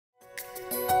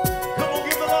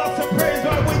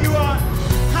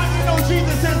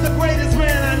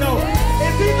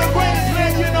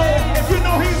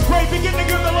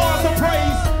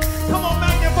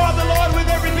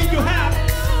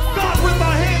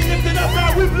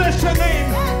bless your name.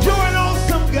 You're an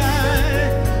awesome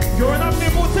God. You're an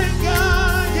omnipotent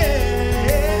God.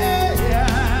 Yeah,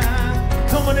 yeah.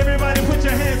 Come on, everybody, put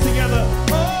your hands together.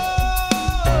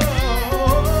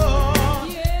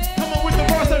 Come on, with the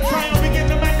voice of triumph, begin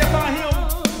to magnify him.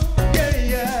 Yeah,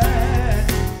 yeah.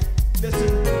 Listen.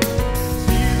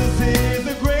 Jesus is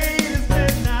the greatest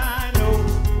man I know.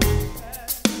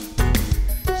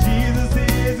 Jesus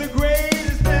is the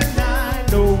greatest man I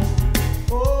know.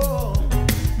 Oh,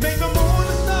 make the moon,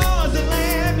 the stars, and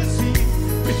land and sea.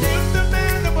 With him, the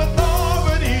man of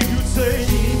authority, you say.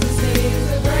 Jesus is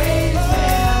the greatest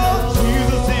man I know.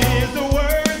 Jesus is the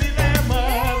worthy Lamb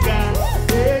of God.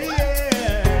 Yeah,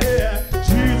 yeah.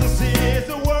 Jesus is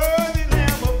the worthy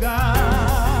Lamb of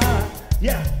God.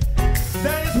 Yeah.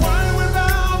 That is why we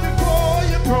bow before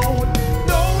your throne,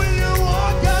 knowing you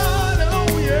are God.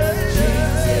 Oh, yeah.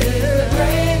 Jesus is the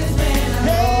greatest man I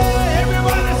know. Hey,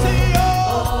 everybody say,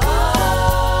 oh.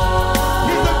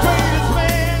 He's the greatest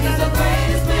man. He's the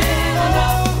greatest man I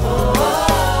know.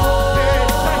 Yeah,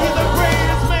 he's the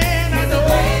greatest man I know. He's the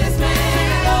greatest man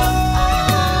I know.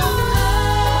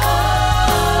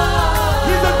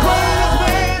 He's the greatest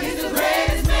man. He's the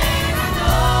greatest man I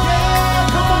know. Yeah,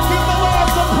 come on, give the Lord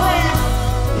some praise.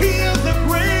 He is the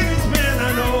greatest man I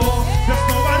know. There's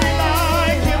nobody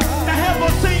like him. Now have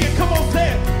us sing it. Come on, say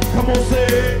it. Come on, say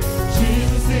it.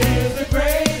 Jesus is the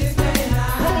greatest man I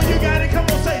know. Come on, you got it. Come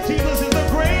on, say Jesus is the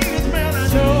greatest man I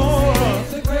know. Jesus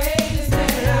is the greatest man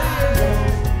I know.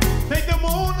 Make the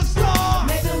moon the star.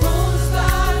 Make the moon the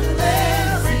star to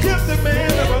live. Give the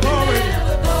man of glory.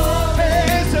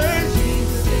 Hey, say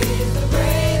Jesus is the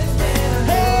greatest man I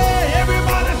know. Hey,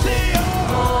 everybody say,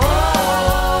 oh.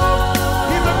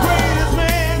 He's the greatest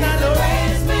man I know.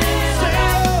 Say,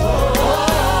 oh.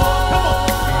 Come on.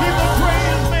 He's the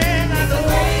greatest man I know.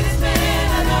 He's the greatest man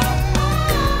I know.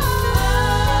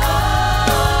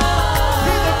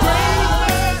 He's the greatest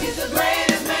man. He's the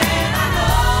greatest man I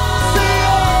know. Say,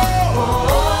 oh.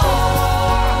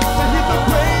 Say, he's the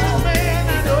greatest man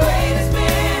I know. Greatest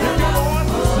man I know.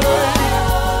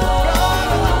 God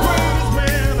is the greatest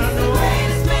man I know.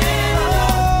 Greatest man I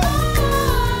know.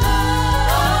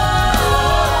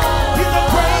 He's the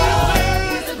greatest man.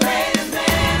 He's the greatest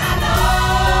man I know.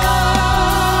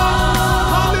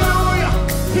 Hallelujah.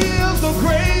 He is the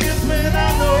greatest man I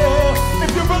know.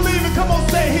 If you believe it, come on,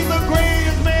 say he's the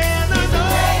greatest man I know.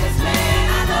 Greatest man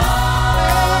I know.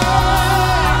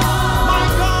 My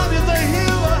God is a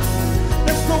healer.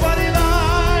 There's nobody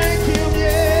like him.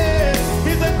 Yeah,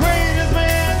 he's the greatest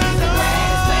man I know.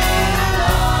 Greatest man I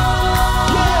know.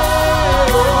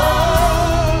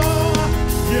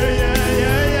 Yeah, yeah,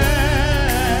 yeah,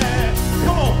 yeah.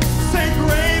 Come on, say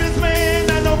greatest man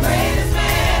I know. Greatest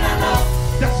man I know.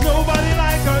 There's nobody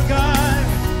like our God.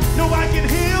 Nobody can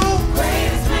heal.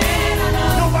 Greatest man I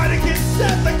know. Nobody can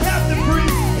set the captive free.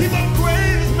 He's the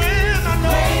greatest man I know.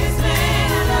 Greatest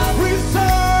man I know. We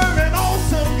serve an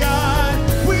awesome God.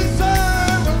 We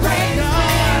serve a great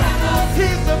God.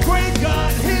 He's the great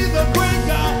God. He's the great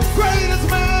God. Greatest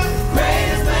man.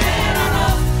 Greatest man I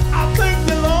know. I thank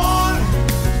the Lord.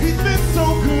 He's been so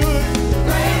good.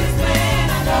 Greatest man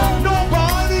I know.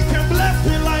 Nobody can bless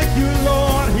me like you,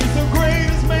 Lord. He's the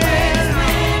greatest man. Greatest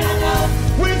man I know.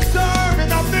 We serve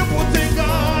an omnipotent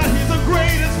God. He's the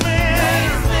greatest man.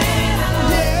 Greatest man I know.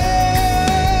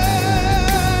 Yeah.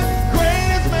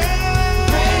 Greatest man.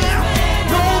 Greatest man.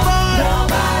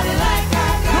 Nobody like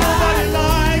our God. Nobody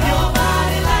like him.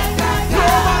 Nobody like our God.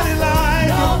 Nobody like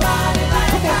him. Nobody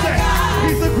like Come on, say,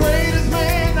 he's the greatest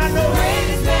man I know.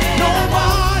 Greatest man.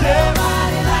 Nobody.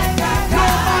 Nobody like our God.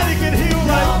 Nobody can heal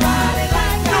like you. Nobody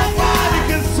like our Nobody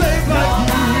can save like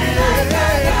you.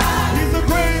 Yeah. He's the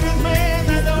greatest man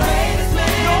I know. Greatest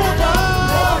man.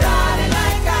 Nobody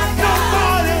like our God.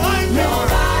 Nobody like him.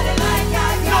 Nobody like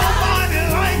our God. Nobody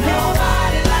like him.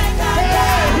 Nobody like our God.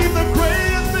 Yeah, he's the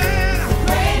greatest man.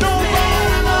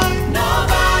 Nobody like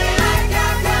Nobody like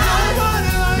our God.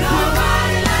 Nobody like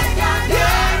Nobody like our God.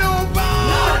 Yeah,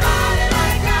 nobody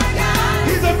like our God.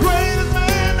 He's the greatest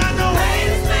man I know.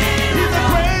 Greatest man. He's the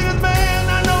greatest man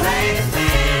I know. Greatest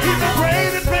man. He's the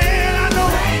greatest man I know.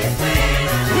 Greatest man.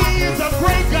 He is a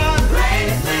great God.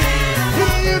 Greatest man. He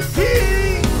is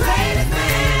King. Greatest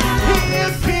man. He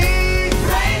is King.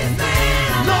 Greatest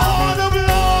man. Lord of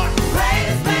Lords.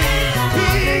 Greatest man.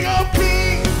 King of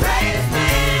Kings. Greatest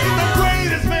man. He's the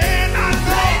greatest man I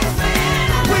know. Greatest man.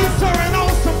 We serve an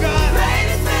awesome God.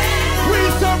 Greatest man. We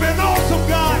serve an awesome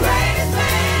God. Greatest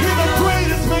man. He's the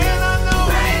greatest man I know.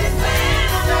 Greatest man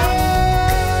I know.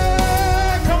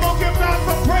 Yeah. Come on, give God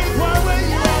some praise wherever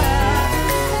you are.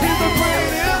 He's the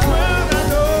greatest man I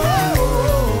know.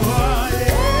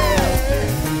 Yeah.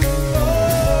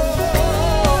 Oh.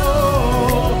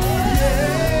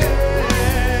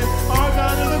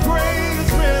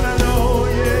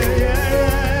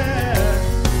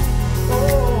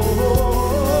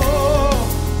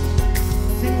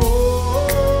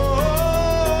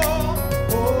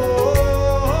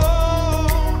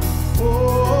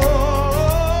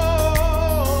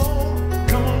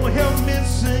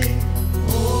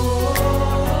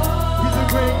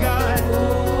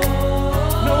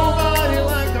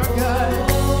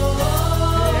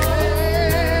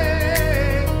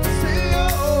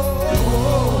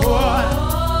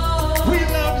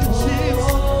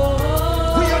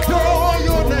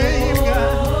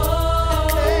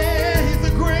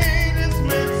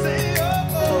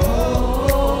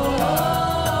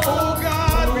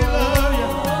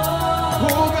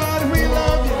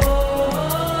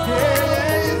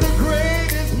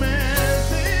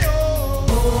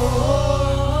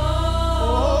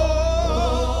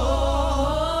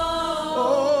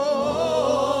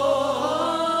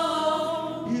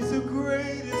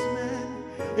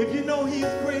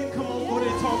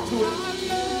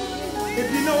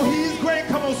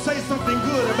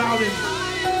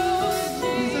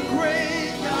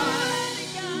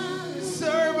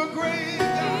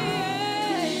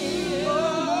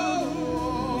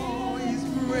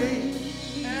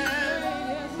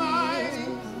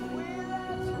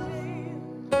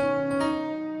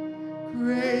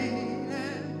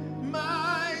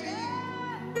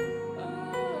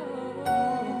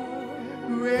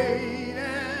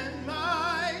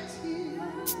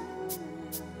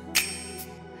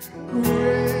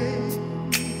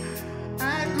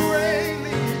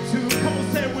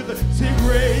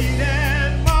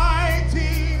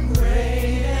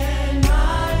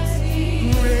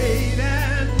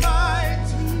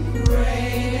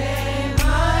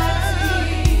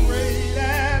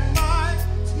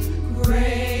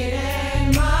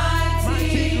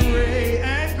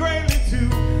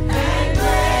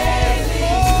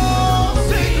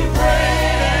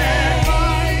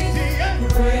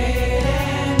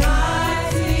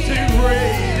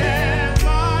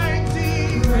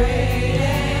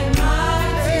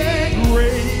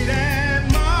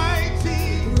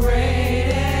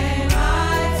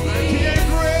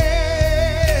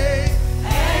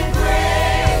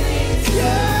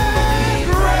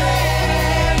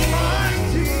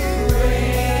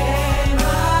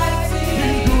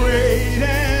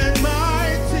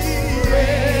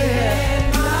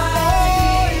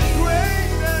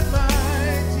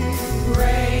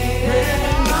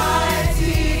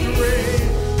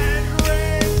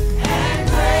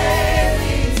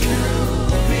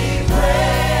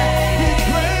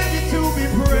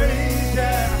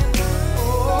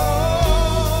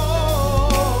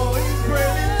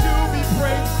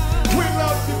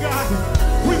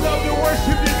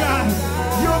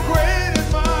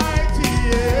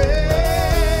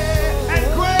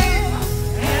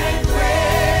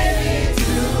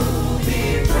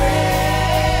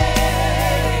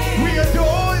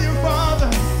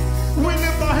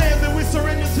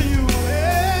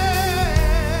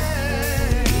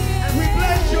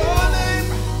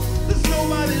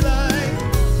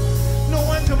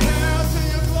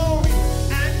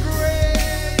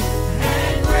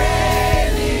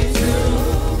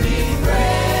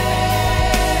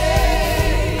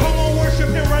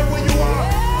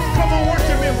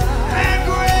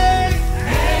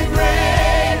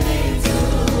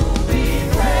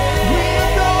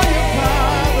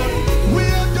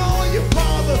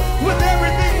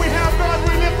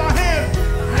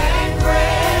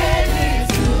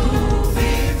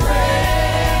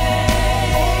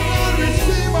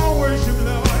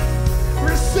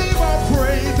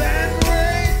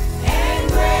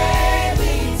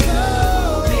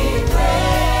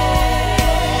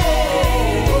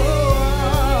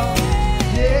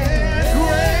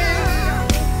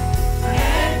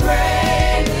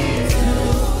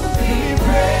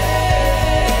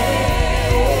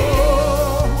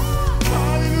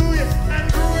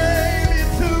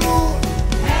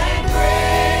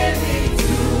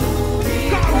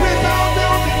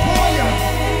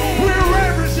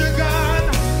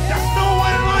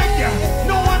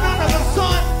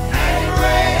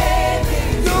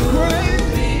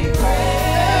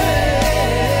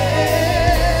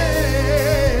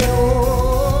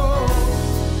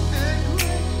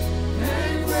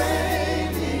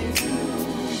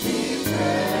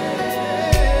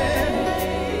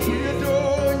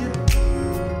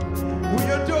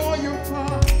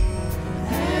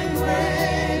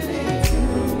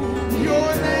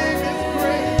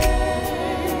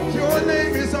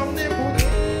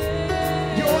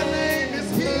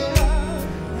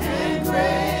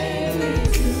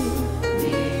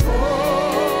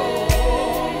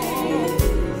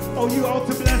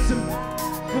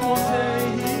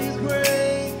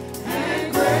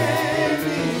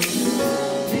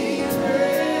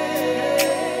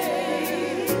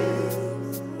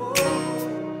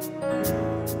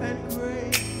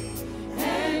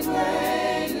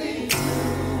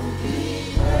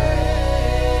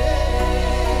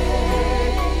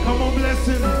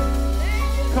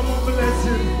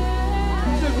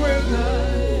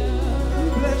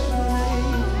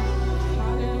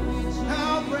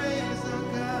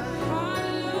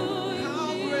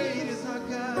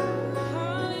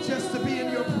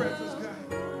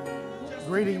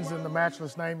 Greetings in the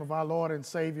matchless name of our Lord and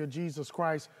Savior, Jesus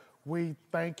Christ. We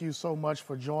thank you so much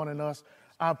for joining us.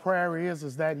 Our prayer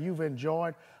is that you've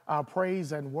enjoyed our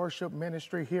praise and worship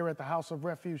ministry here at the House of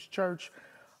Refuge Church.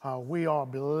 We are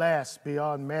blessed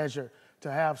beyond measure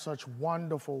to have such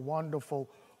wonderful, wonderful,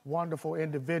 wonderful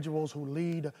individuals who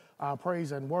lead our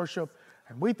praise and worship.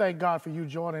 And we thank God for you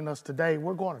joining us today.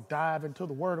 We're going to dive into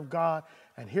the Word of God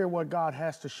and hear what God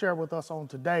has to share with us on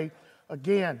today.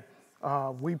 Again,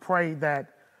 we pray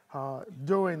that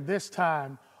during this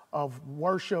time of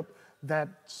worship that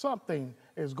something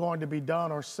is going to be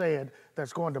done or said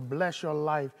that's going to bless your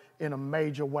life in a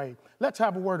major way. Let's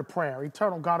have a word of prayer.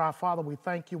 Eternal God, our Father, we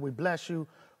thank you. We bless you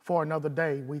for another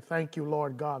day. We thank you,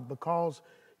 Lord God, because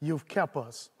You've kept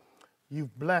us.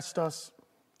 You've blessed us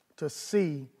to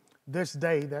see this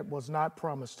day that was not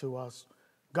promised to us.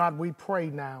 God, we pray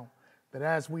now that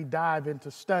as we dive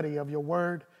into study of your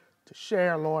word, to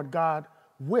share, Lord God,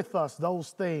 with us those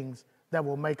things that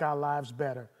will make our lives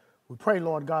better. We pray,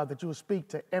 Lord God, that you will speak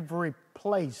to every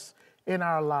place in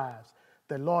our lives,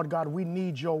 that, Lord God, we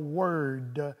need your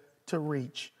word to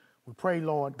reach. We pray,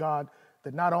 Lord God,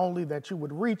 that not only that you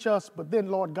would reach us, but then,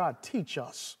 Lord God, teach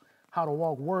us how to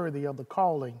walk worthy of the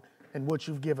calling in which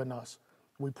you've given us.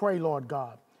 We pray, Lord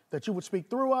God, that you would speak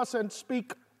through us and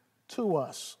speak to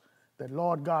us, that,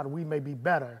 Lord God, we may be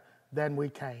better than we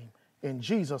came. In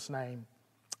Jesus' name,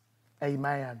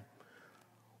 amen.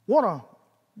 Want to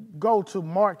go to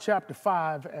Mark chapter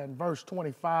 5 and verse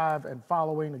 25 and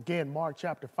following. Again, Mark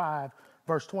chapter 5,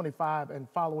 verse 25 and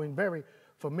following. Very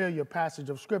familiar passage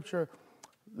of Scripture.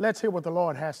 Let's hear what the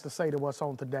Lord has to say to us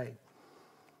on today.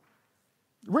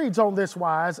 Reads on this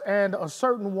wise, and a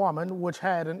certain woman which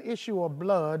had an issue of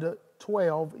blood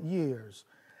 12 years,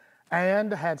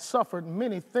 and had suffered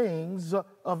many things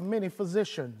of many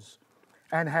physicians,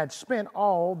 and had spent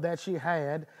all that she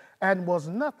had, and was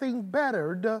nothing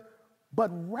bettered, but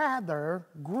rather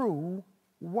grew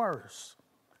worse.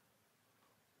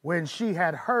 When she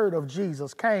had heard of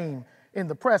Jesus, came in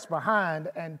the press behind,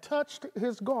 and touched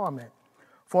his garment.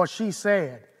 For she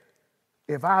said,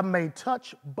 if I may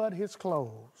touch but his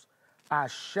clothes, I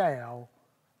shall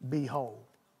be whole.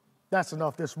 That's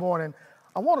enough this morning.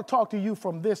 I want to talk to you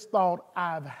from this thought,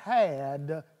 I've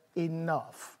had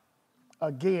enough.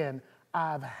 Again,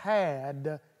 I've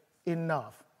had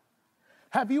enough.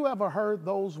 Have you ever heard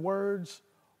those words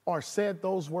or said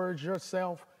those words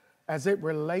yourself as it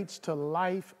relates to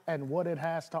life and what it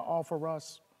has to offer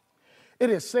us? It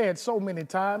is said so many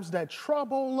times that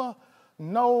trouble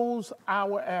knows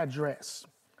our address,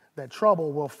 that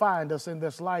trouble will find us in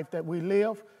this life that we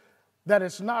live, that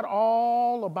it's not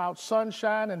all about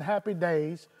sunshine and happy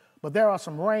days, but there are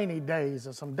some rainy days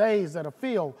and some days that are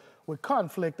filled with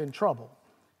conflict and trouble.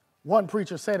 One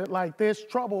preacher said it like this: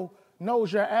 trouble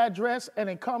knows your address and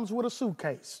it comes with a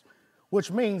suitcase,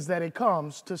 which means that it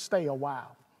comes to stay a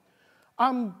while.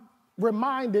 I'm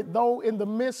reminded, though, in the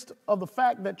midst of the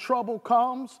fact that trouble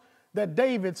comes, that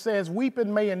David says,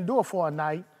 weeping may endure for a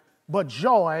night, but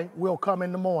joy will come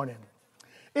in the morning.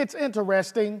 It's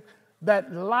interesting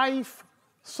that life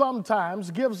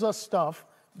sometimes gives us stuff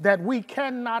that we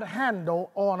cannot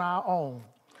handle on our own.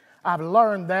 I've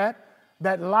learned that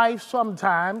life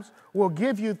sometimes will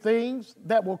give you things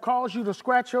that will cause you to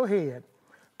scratch your head,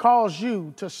 cause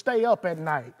you to stay up at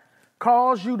night,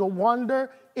 cause you to wonder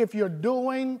if you're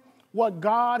doing what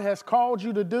God has called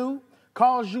you to do,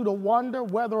 cause you to wonder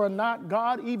whether or not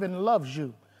God even loves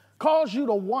you, cause you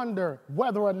to wonder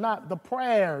whether or not the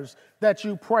prayers that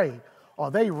you pray, are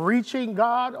they reaching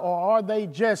God, or are they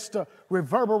just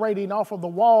reverberating off of the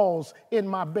walls in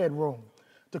my bedroom?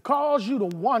 To cause you to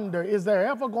wonder, is there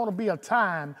ever going to be a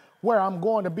time where I'm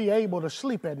going to be able to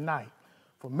sleep at night?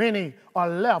 For many are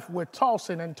left with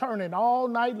tossing and turning all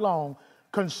night long,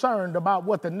 concerned about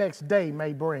what the next day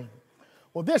may bring.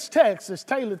 Well, this text is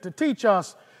tailored to teach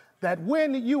us that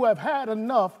when you have had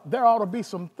enough, there ought to be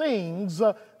some things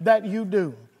that you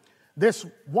do. This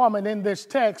woman in this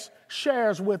text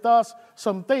shares with us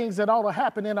some things that ought to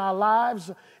happen in our lives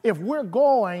if we're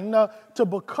going to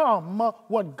become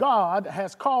what God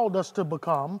has called us to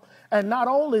become. And not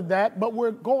only that, but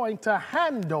we're going to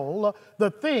handle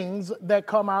the things that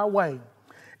come our way.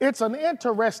 It's an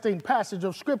interesting passage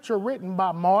of Scripture written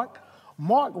by Mark.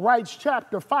 Mark writes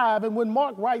chapter 5, and when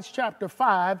Mark writes chapter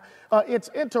 5, it's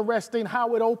interesting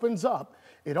how it opens up.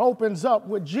 It opens up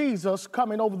with Jesus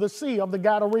coming over the Sea of the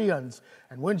Gadarenes.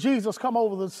 And when Jesus comes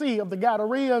over the Sea of the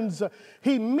Gadarenes,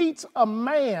 he meets a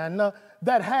man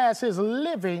that has his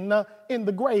living in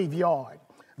the graveyard.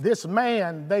 This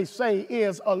man, they say,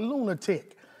 is a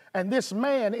lunatic. And this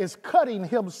man is cutting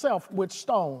himself with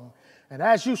stone. And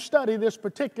as you study this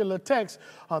particular text,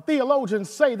 theologians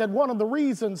say that one of the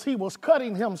reasons he was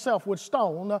cutting himself with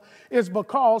stone is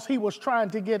because he was trying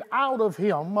to get out of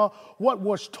him what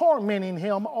was tormenting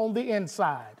him on the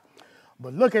inside.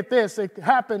 But look at this. It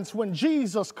happens when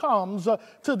Jesus comes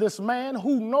to this man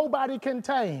who nobody can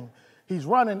tame. He's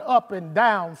running up and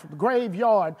down from the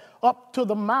graveyard up to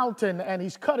the mountain, and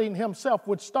he's cutting himself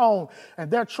with stone.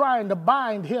 And they're trying to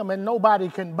bind him, and nobody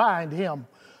can bind him.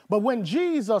 But when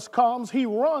Jesus comes, he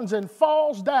runs and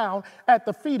falls down at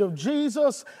the feet of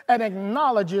Jesus and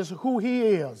acknowledges who he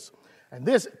is. And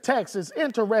this text is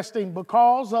interesting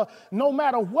because no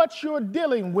matter what you're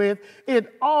dealing with,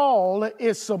 it all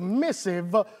is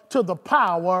submissive to the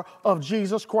power of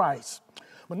Jesus Christ.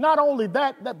 But not only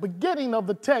that, that beginning of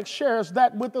the text shares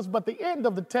that with us, but the end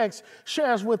of the text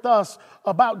shares with us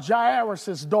about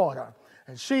Jairus' daughter.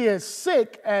 And she is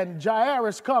sick, and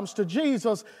Jairus comes to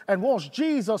Jesus and wants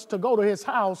Jesus to go to his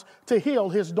house to heal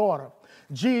his daughter.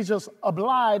 Jesus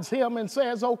obliges him and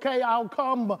says, okay, I'll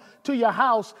come to your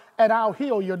house and I'll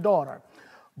heal your daughter.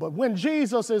 But when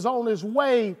Jesus is on his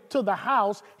way to the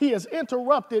house, he is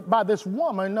interrupted by this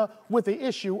woman with the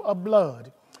issue of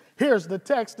blood. Here's the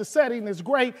text. The setting is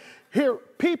great. Here,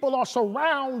 people are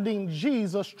surrounding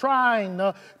Jesus trying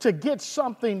to get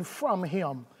something from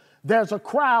him. There's a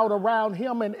crowd around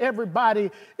him, and everybody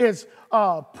is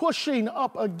pushing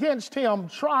up against him,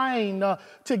 trying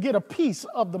to get a piece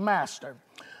of the master.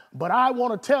 But I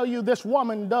want to tell you, this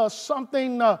woman does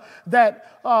something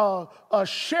that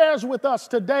shares with us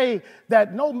today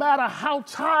that no matter how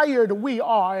tired we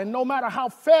are and no matter how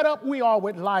fed up we are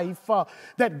with life,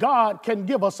 that God can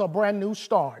give us a brand new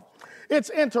start. It's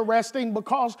interesting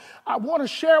because I want to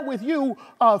share with you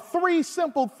 3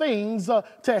 simple things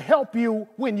to help you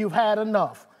when you've had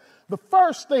enough. The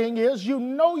first thing is, you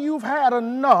know you've had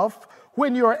enough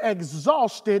when you're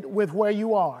exhausted with where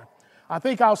you are. I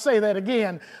think I'll say that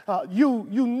again. You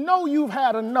know you've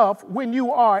had enough when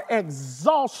you are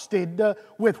exhausted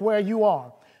with where you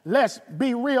are. Let's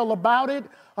be real about it.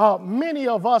 Many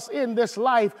of us in this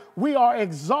life, we are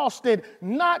exhausted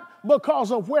not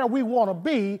because of where we want to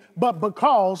be, but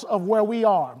because of where we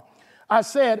are. I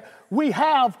said we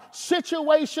have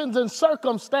situations and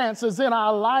circumstances in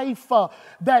our life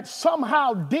that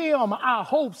somehow dim our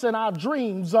hopes and our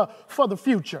dreams for the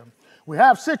future. We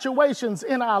have situations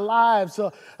in our lives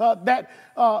that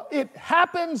it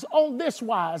happens on this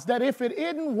wise, that if it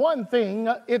isn't one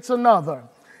thing, it's another.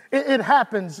 It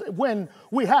happens when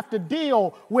we have to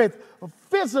deal with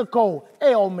physical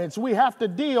ailments. We have to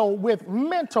deal with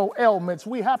mental ailments.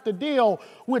 We have to deal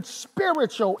with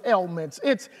spiritual ailments.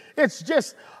 It's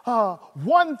just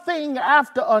one thing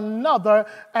after another.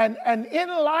 And in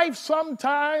life,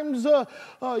 sometimes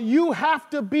you have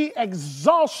to be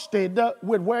exhausted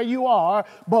with where you are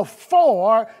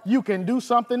before you can do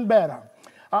something better.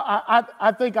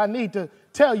 I think I need to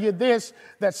tell you this,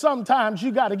 that sometimes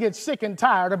you got to get sick and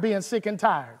tired of being sick and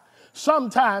tired.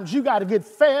 Sometimes you got to get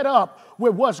fed up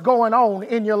with what's going on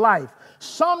in your life.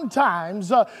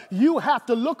 Sometimes you have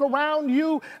to look around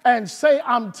you and say,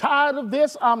 I'm tired of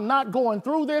this. I'm not going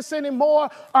through this anymore.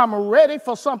 I'm ready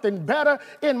for something better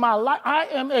in my life. I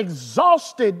am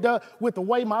exhausted with the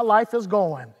way my life is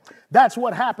going. That's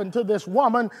what happened to this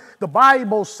woman. The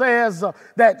Bible says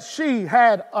that she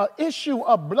had an issue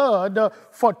of blood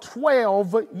for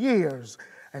 12 years.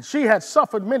 And she had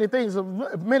suffered many things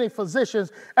of many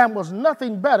physicians and was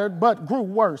nothing better but grew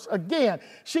worse. Again,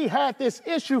 she had this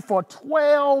issue for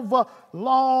 12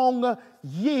 long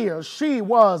years. She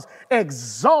was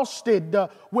exhausted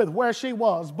with where she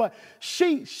was, but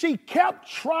she kept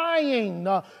trying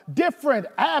different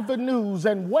avenues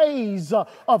and ways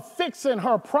of fixing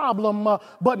her problem,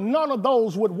 but none of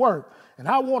those would work. And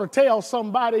I want to tell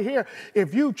somebody here,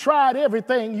 if you tried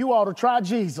everything, you ought to try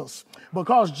Jesus,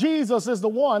 because Jesus is the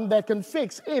one that can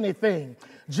fix anything.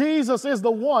 Jesus is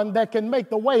the one that can make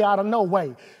the way out of no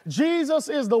way. Jesus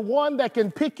is the one that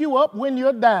can pick you up when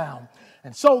you're down.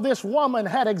 And so this woman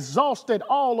had exhausted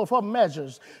all of her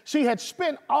measures. She had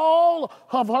spent all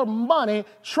of her money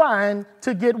trying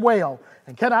to get well.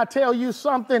 And can I tell you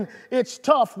something? It's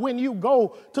tough when you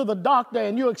go to the doctor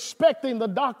and you're expecting the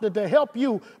doctor to help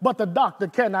you, but the doctor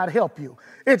cannot help you.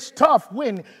 It's tough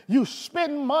when you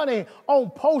spend money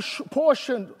on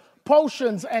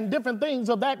potions and different things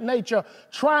of that nature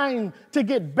trying to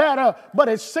get better, but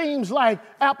it seems like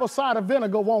apple cider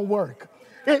vinegar won't work.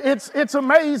 It's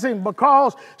amazing,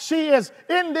 because she is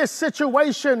in this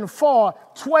situation for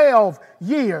 12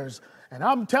 years. And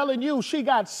I'm telling you, she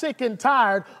got sick and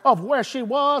tired of where she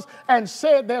was and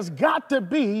said there's got to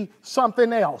be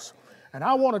something else. And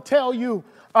I want to tell you,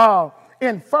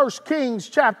 in 1 Kings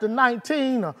chapter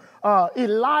 19,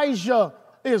 Elijah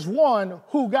is one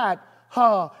who got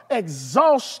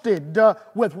exhausted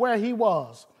with where he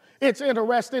was. It's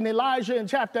interesting, Elijah in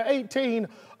chapter 18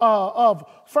 of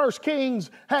 1 Kings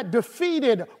had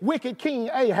defeated wicked King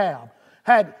Ahab,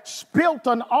 had built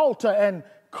an altar and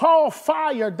called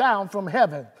fire down from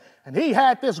heaven. And he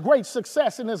had this great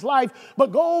success in his life,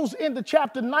 but goes into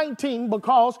chapter 19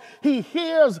 because he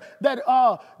hears that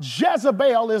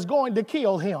Jezebel is going to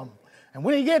kill him. And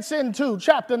when he gets into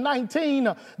chapter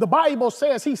 19, the Bible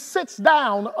says he sits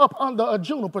down up under a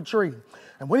juniper tree.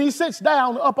 And when he sits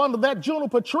down up under that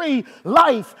juniper tree,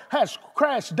 life has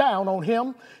crashed down on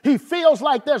him. He feels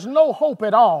like there's no hope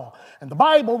at all. And the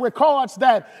Bible records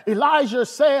that Elijah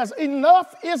says,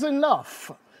 enough is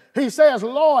enough. He says,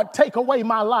 Lord, take away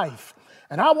my life.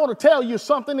 And I want to tell you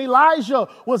something. Elijah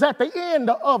was at the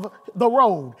end of the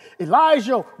road.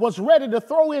 Elijah was ready to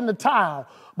throw in the towel.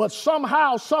 But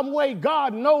somehow, some way,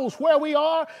 God knows where we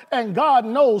are and God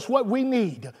knows what we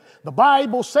need. The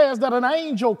Bible says that an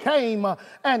angel came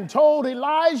and told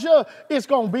Elijah it's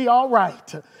going to be all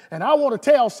right. And I want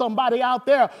to tell somebody out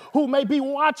there who may be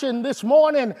watching this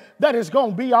morning that it's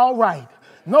going to be all right.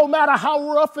 No matter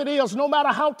how rough it is, no matter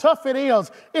how tough it is,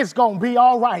 it's going to be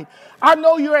all right. I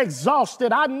know you're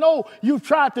exhausted. I know you've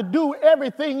tried to do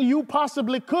everything you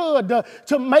possibly could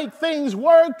to make things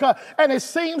work. And it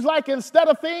seems like instead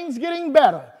of things getting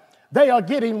better, they are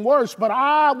getting worse. But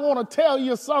I want to tell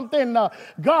you something.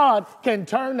 God can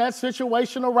turn that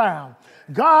situation around.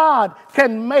 God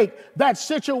can make that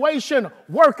situation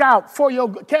work out for you.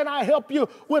 Can I help you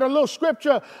with a little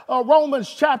scripture?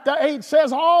 Romans chapter 8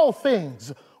 says all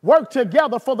things work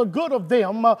together for the good of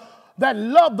them that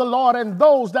love the Lord and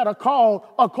those that are called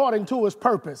according to his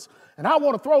purpose. And I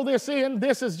want to throw this in.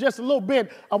 This is just a little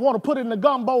bit. I want to put it in the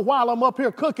gumbo while I'm up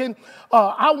here cooking.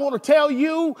 I want to tell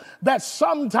you that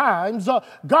sometimes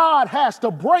God has to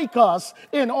break us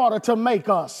in order to make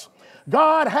us.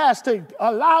 God has to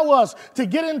allow us to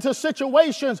get into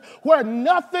situations where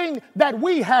nothing that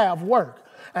we have works.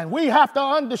 And we have to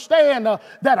understand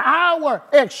that our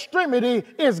extremity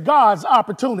is God's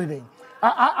opportunity.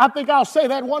 I think I'll say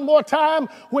that one more time.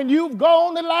 When you've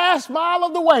gone the last mile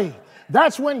of the way,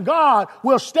 that's when God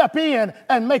will step in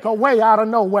and make a way out of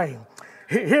no way.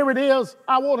 Here it is.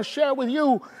 I want to share with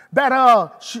you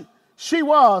that she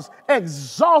was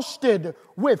exhausted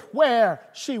with where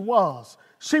she was.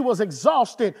 She was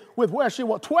exhausted with where she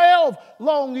was. 12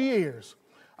 long years.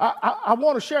 I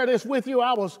want to share this with you.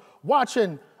 I was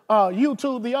watching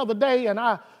YouTube the other day, and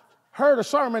I heard a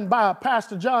sermon by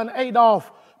Pastor John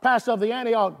Adolph, pastor of the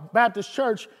Antioch Baptist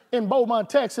Church in Beaumont,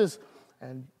 Texas.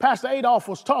 And Pastor Adolph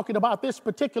was talking about this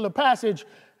particular passage.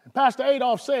 And Pastor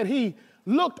Adolph said he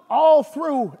looked all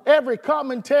through every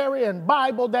commentary and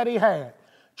Bible that he had,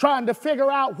 trying to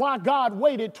figure out why God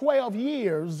waited 12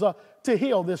 years to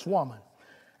heal this woman.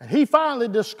 And he finally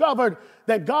discovered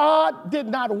that God did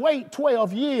not wait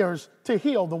 12 years to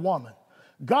heal the woman.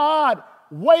 God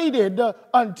waited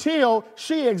until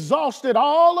she exhausted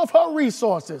all of her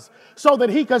resources so that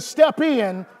he could step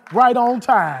in right on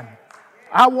time.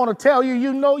 I want to tell you,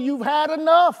 you know you've had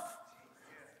enough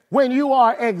when you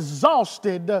are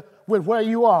exhausted with where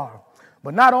you are.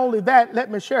 But not only that,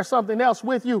 let me share something else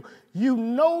with you. You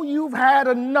know you've had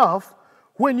enough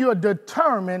when you're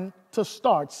determined to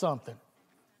start something.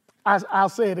 I'll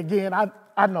say it again.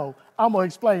 I know. I'm going to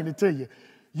explain it to you.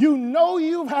 You know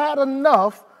you've had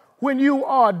enough when you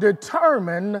are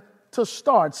determined to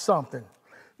start something.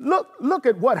 Look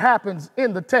at what happens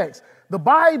in the text. The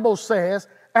Bible says,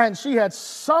 and she had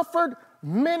suffered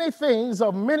many things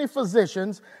of many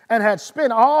physicians and had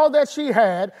spent all that she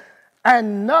had,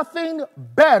 and nothing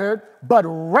bettered, but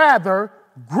rather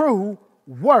grew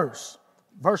worse.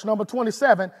 Verse number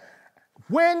 27,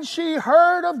 when she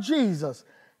heard of Jesus,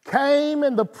 came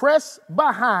in the press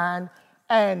behind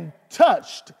and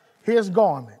touched his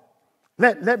garment.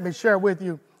 Let me share with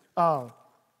you,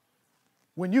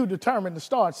 when you determine to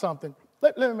start something,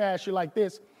 let me ask you like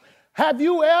this. Have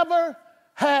you ever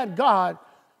had God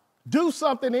do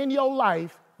something in your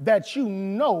life that you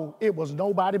know it was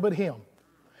nobody but him?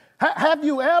 Have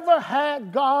you ever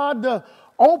had God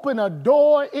open a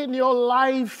door in your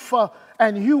life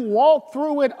and you walk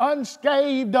through it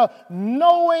unscathed,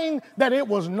 knowing that it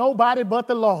was nobody but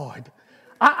the Lord?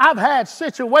 I've had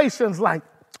situations like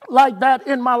that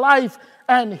in my life,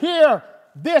 and here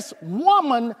this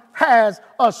woman has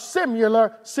a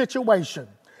similar situation.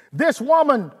 This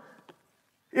woman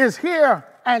is here,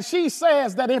 and she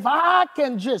says that if I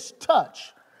can just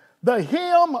touch the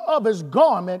hem of his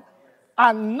garment,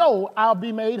 I know I'll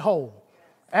be made whole.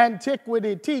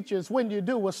 Antiquity teaches, when you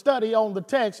do a study on the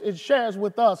text, it shares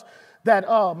with us that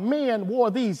men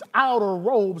wore these outer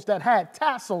robes that had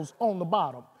tassels on the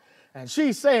bottom. And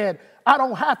she said, I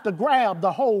don't have to grab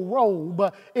the whole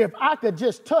robe if I could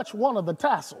just touch one of the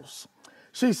tassels.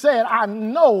 She said, I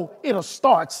know it'll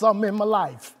start something in my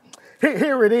life.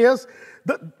 Here it is.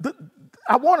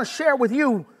 I want to share with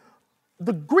you,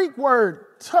 the Greek word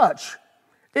touch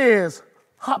is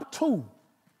haptu.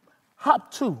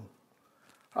 Haptu.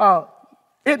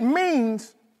 It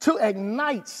means to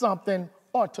ignite something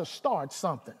or to start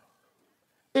something.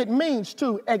 It means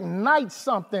to ignite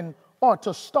something or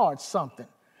to start something.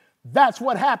 That's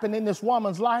what happened in this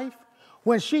woman's life.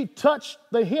 When she touched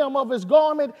the hem of his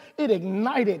garment, it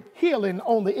ignited healing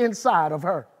on the inside of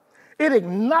her. It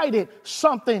ignited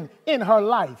something in her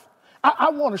life.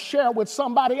 I want to share with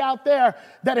somebody out there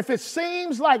that if it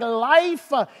seems like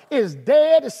life is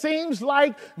dead, it seems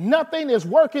like nothing is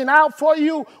working out for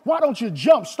you, why don't you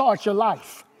jumpstart your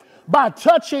life by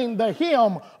touching the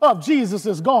hem of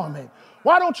Jesus' garment?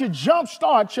 Why don't you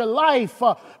jumpstart your life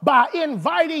by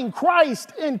inviting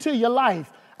Christ into your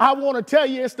life? I want to tell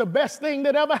you, it's the best thing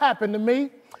that ever happened to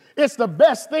me. It's the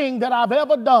best thing that I've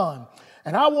ever done.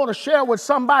 And I want to share with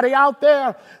somebody out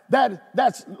there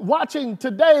that's watching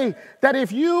today that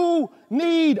if you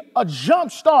need a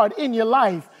jump start in your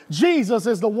life, Jesus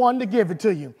is the one to give it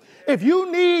to you. If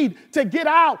you need to get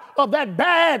out of that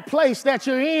bad place that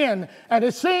you're in and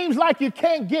it seems like you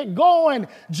can't get going,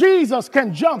 Jesus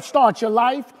can jump start your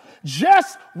life.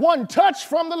 Just one touch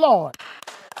from the Lord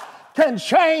can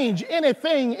change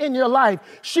anything in your life.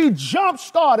 She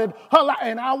jump-started her life.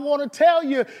 And I want to tell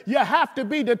you, you have to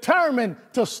be determined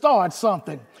to start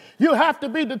something. You have to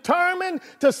be determined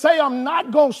to say, I'm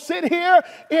not going to sit here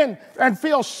and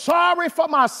feel sorry for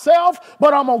myself,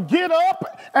 but I'm going to get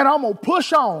up and I'm going to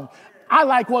push on. I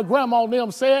like what Grandma and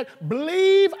them said,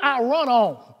 believe I run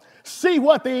on. See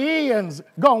what the end's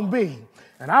going to be.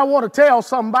 And I want to tell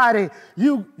somebody,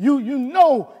 you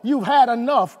know you've had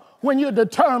enough when you're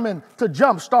determined to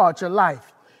jumpstart your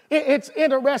life. It's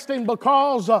interesting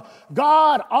because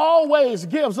God always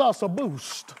gives us a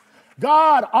boost.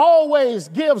 God always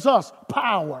gives us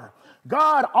power.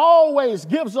 God always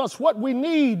gives us what we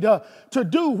need to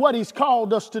do what he's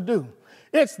called us to do.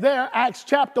 It's there, Acts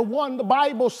chapter 1, the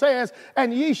Bible says,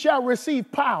 and ye shall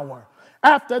receive power.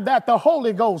 After that, the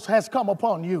Holy Ghost has come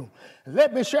upon you.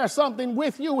 Let me share something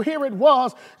with you. Here it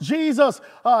was. Jesus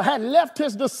had left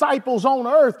his disciples on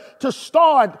earth to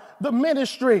start the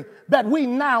ministry that we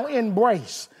now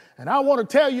embrace. And I want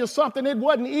to tell you something. It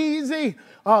wasn't easy.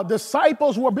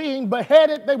 Disciples were being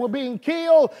beheaded. They were being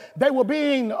killed. They were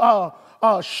being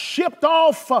shipped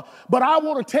off. But I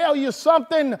want to tell you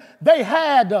something. They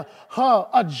had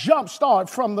a jump start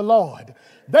from the Lord.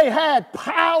 They had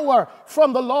power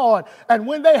from the Lord. And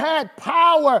when they had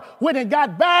power, when it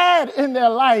got bad in their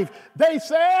life, they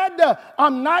said,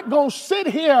 I'm not going to sit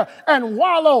here and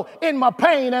wallow in my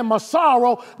pain and my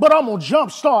sorrow, but I'm going to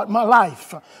jumpstart my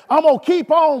life. I'm going to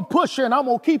keep on pushing. I'm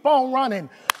going to keep on running.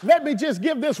 Let me just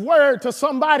give this word to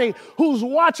somebody who's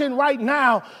watching right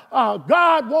now.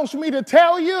 God wants me to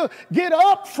tell you, get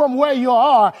up from where you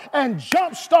are and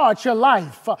jumpstart your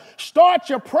life. Start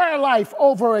your prayer life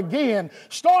over again.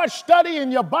 Start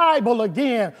studying your Bible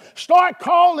again. Start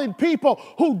calling people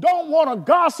who don't want to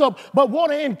gossip but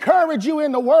want to encourage you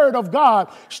in the Word of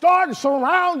God. Start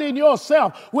surrounding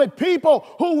yourself with people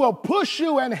who will push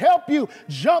you and help you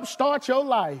jumpstart your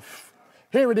life.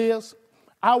 Here it is.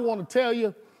 I want to tell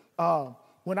you,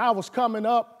 when I was coming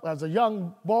up as a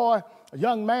young boy, a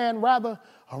young man rather,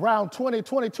 around 20,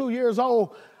 22 years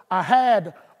old, I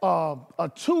had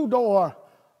a two-door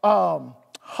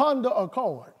Honda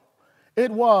Accord. It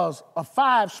was a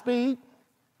 5-speed.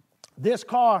 This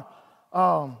car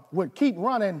would keep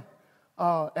running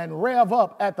and rev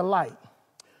up at the light.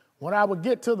 When I would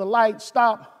get to the light,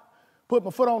 stop, put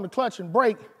my foot on the clutch and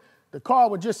brake, the car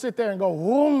would just sit there and go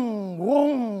vroom,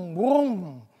 vroom,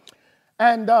 vroom.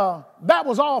 And that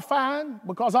was all fine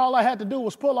because all I had to do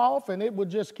was pull off and it would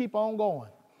just keep on going.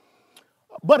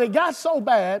 But it got so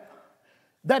bad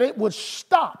that it would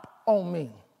stop on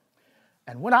me.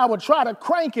 And when I would try to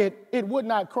crank it, it would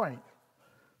not crank.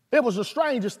 It was the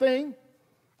strangest thing.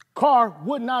 Car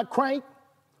would not crank,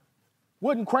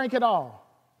 wouldn't crank at all.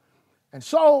 And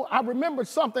so I remembered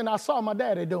something I saw my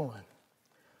daddy doing.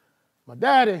 My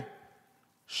daddy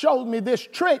showed me this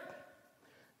trick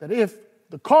that if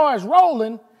the car is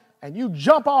rolling and you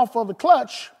jump off of the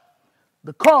clutch,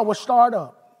 the car will start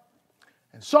up.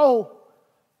 And so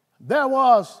there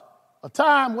was a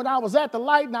time when I was at the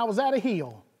light and I was at a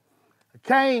hill. I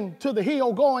came to the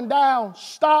hill going down,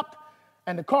 stopped,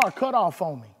 and the car cut off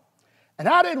on me. And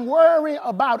I didn't worry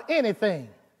about anything.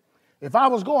 If I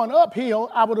was going uphill,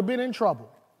 I would have been in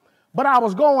trouble. But I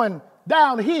was going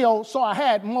downhill, so I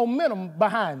had momentum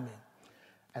behind me.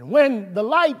 And when the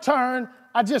light turned,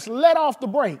 I just let off the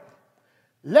brake,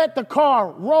 let the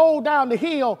car roll down the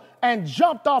hill and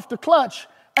jumped off the clutch,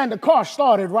 and the car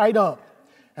started right up.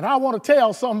 And I want to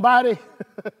tell somebody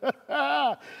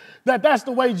that that's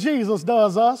the way Jesus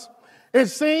does us. It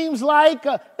seems like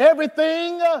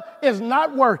everything is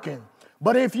not working.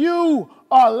 But if you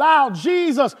allow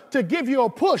Jesus to give you a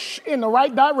push in the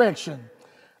right direction,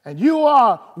 and you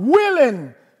are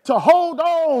willing to hold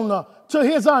on to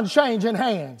his unchanging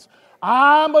hands.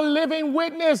 I'm a living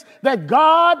witness that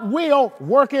God will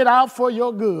work it out for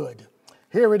your good.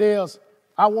 Here it is.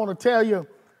 I want to tell you,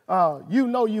 you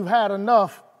know you've had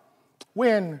enough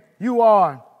when you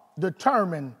are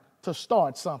determined to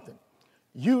start something.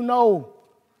 You know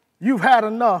you've had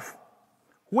enough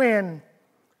when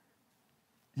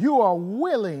you are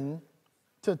willing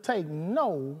to take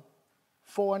no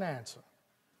for an answer.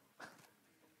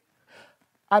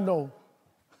 I know.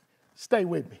 Stay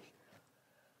with me.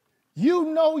 You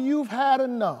know you've had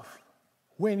enough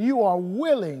when you are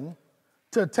willing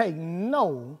to take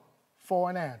no for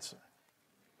an answer.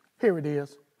 Here it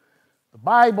is. The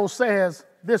Bible says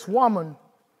this woman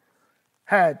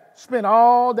had spent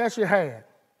all that she had.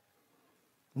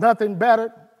 Nothing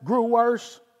better, grew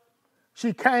worse.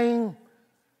 She came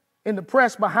in the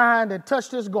press behind and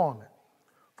touched his garment.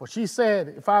 For she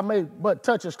said, if I may but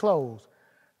touch his clothes,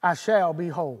 I shall be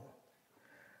whole.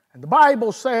 And the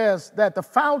Bible says that the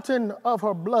fountain of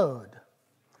her blood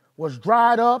was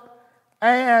dried up,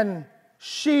 and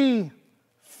she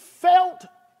felt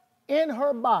in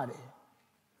her body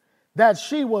that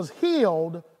she was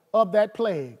healed of that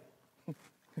plague.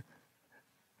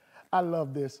 I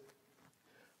love this.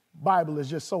 Bible is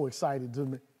just so exciting to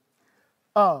me.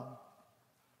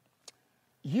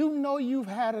 You know you've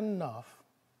had enough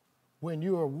when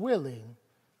you are willing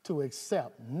to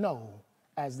accept no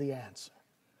as the answer.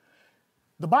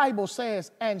 The Bible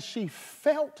says, and she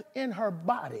felt in her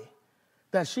body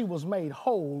that she was made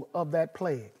whole of that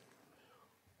plague.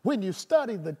 When you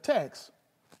study the text,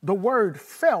 the word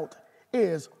felt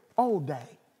is ode.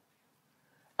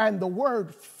 And the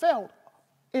word felt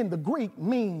in the Greek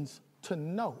means to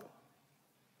know.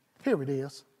 Here it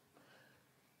is.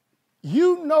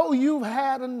 You know you've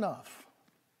had enough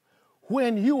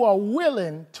when you are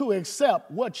willing to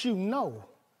accept what you know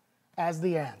as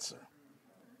the answer.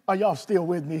 Are y'all still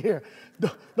with me here?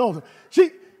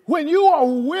 When you are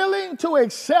willing to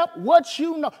accept what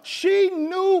you know, she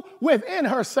knew within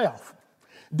herself.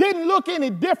 Didn't look any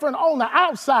different on the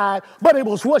outside, but it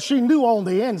was what she knew on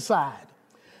the inside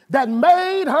that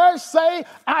made her say,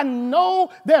 I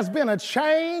know there's been a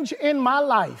change in my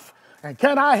life. And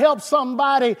can I help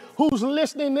somebody who's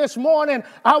listening this morning?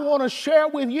 I want to share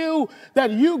with you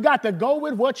that you got to go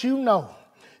with what you know.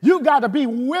 You got to be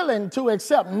willing to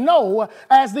accept no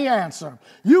as the answer.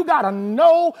 You got to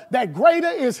know that greater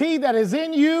is he that is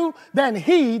in you than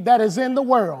he that is in the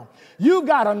world. You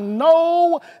got to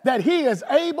know that he is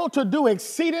able to do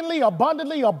exceedingly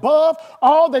abundantly above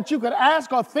all that you could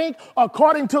ask or think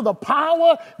according to the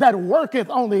power that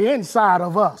worketh on the inside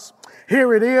of us.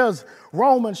 Here it is.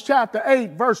 Romans chapter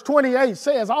 8, verse 28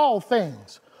 says all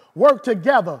things work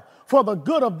together for the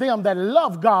good of them that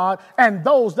love God and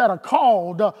those that are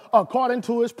called according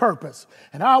to his purpose.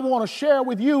 And I want to share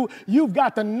with you, you've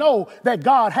got to know that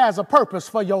God has a purpose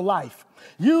for your life.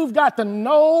 You've got to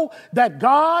know that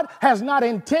God has not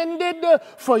intended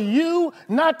for you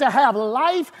not to have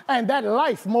life and that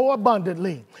life more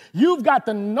abundantly. You've got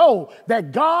to know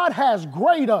that God has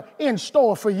greater in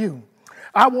store for you.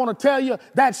 I want to tell you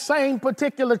that same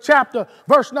particular chapter,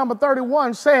 verse number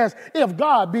 31 says, if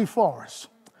God be for us,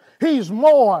 he's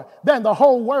more than the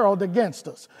whole world against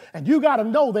us. And you got to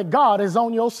know that God is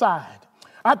on your side.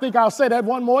 I think I'll say that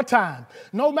one more time.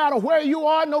 No matter where you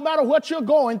are, no matter what you're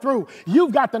going through,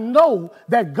 you've got to know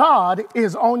that God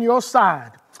is on your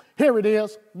side. Here it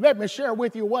is. Let me share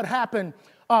with you what happened.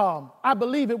 I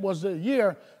believe it was the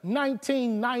year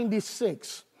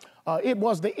 1996. It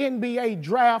was the NBA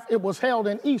draft. It was held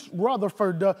in East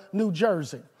Rutherford, New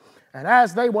Jersey. And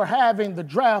as they were having the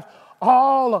draft,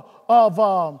 all of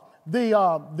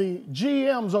the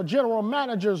GMs or general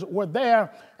managers were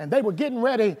there, and they were getting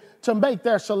ready to make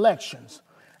their selections.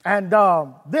 And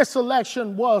this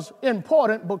selection was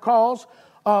important because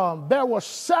there were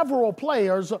several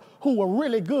players who were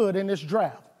really good in this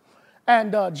draft.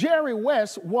 And Jerry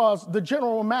West was the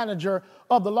general manager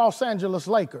of the Los Angeles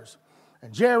Lakers.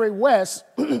 And Jerry West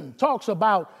talks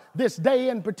about this day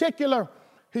in particular.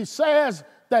 He says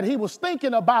that he was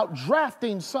thinking about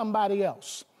drafting somebody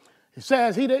else. He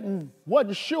says he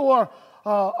wasn't sure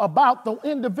about the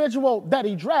individual that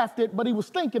he drafted, but he was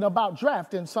thinking about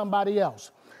drafting somebody else.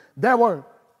 There were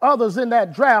others in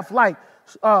that draft like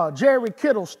Jerry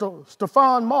Kittle,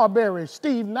 Stephon Marbury,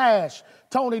 Steve Nash,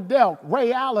 Tony Delk,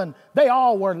 Ray Allen. They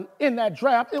all were in that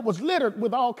draft. It was littered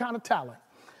with all kind of talent.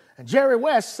 And Jerry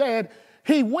West said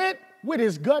he went with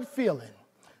his gut feeling.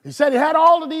 He said he had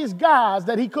all of these guys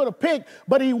that he could have picked,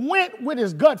 but he went with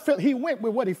his gut feeling. He went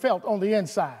with what he felt on the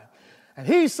inside. And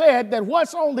he said that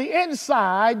what's on the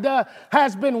inside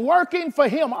has been working for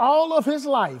him all of his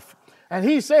life. And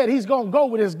he said he's going to go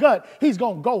with his gut. He's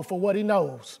going to go for what he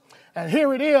knows. And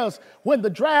here it is. When the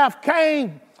draft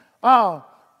came, the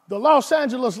Los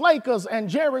Angeles Lakers and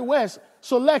Jerry West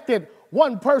selected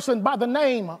one person by the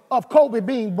name of Kobe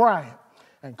Bean Bryant.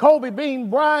 And Kobe Bean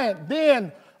Bryant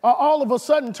then all of a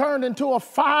sudden turned into a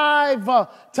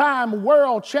 5-time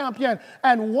world champion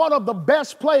and one of the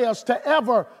best players to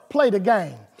ever play the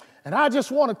game. And I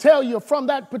just want to tell you from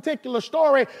that particular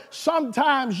story,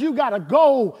 sometimes you got to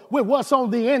go with what's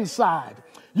on the inside.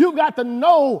 You got to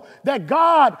know that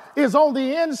God is on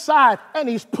the inside and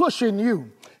he's pushing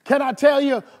you. Can I tell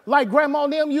you, like Grandma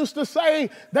and them used to say,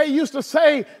 they used to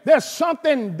say, there's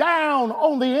something down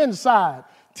on the inside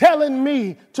telling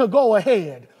me to go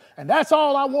ahead. And that's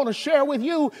all I want to share with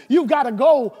you. You got to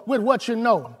go with what you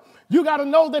know. You got to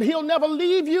know that he'll never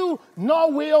leave you,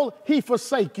 nor will he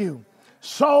forsake you.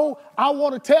 So I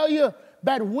want to tell you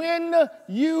that when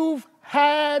you've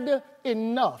had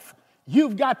enough,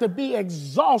 you've got to be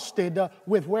exhausted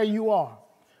with where you are.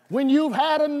 When you've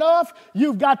had enough,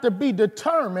 you've got to be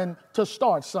determined to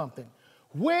start something.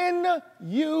 When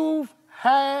you've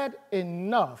had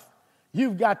enough,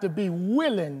 you've got to be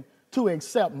willing to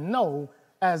accept no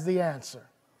as the answer.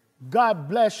 God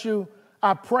bless you.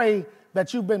 I pray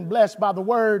that you've been blessed by the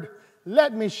word.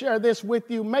 Let me share this with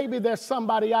you. Maybe there's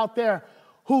somebody out there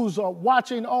who's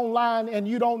watching online and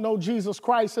you don't know Jesus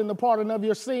Christ and the pardon of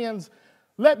your sins.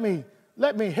 Let me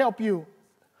help you.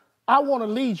 I want to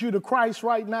lead you to Christ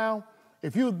right now.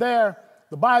 If you're there,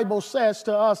 the Bible says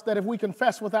to us that if we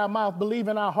confess with our mouth, believe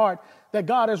in our heart that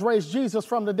God has raised Jesus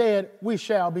from the dead, we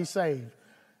shall be saved.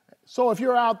 So if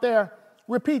you're out there,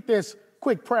 repeat this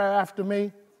quick prayer after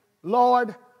me.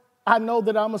 Lord, I know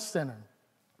that I'm a sinner.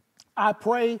 I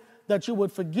pray that you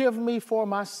would forgive me for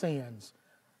my sins.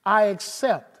 I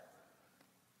accept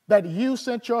that you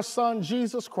sent your son,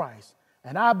 Jesus Christ,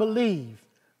 and I believe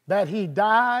that he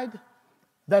died,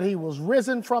 that he was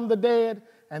risen from the dead,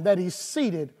 and that he's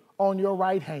seated on your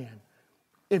right hand.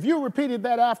 If you repeated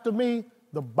that after me,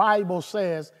 the Bible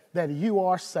says that you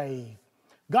are saved.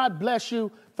 God bless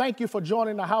you. Thank you for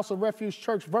joining the House of Refuge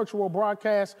Church virtual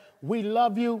broadcast. We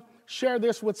love you. Share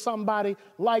this with somebody.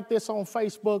 Like this on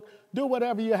Facebook. Do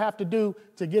whatever you have to do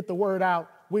to get the word out.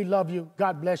 We love you.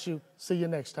 God bless you. See you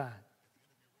next time.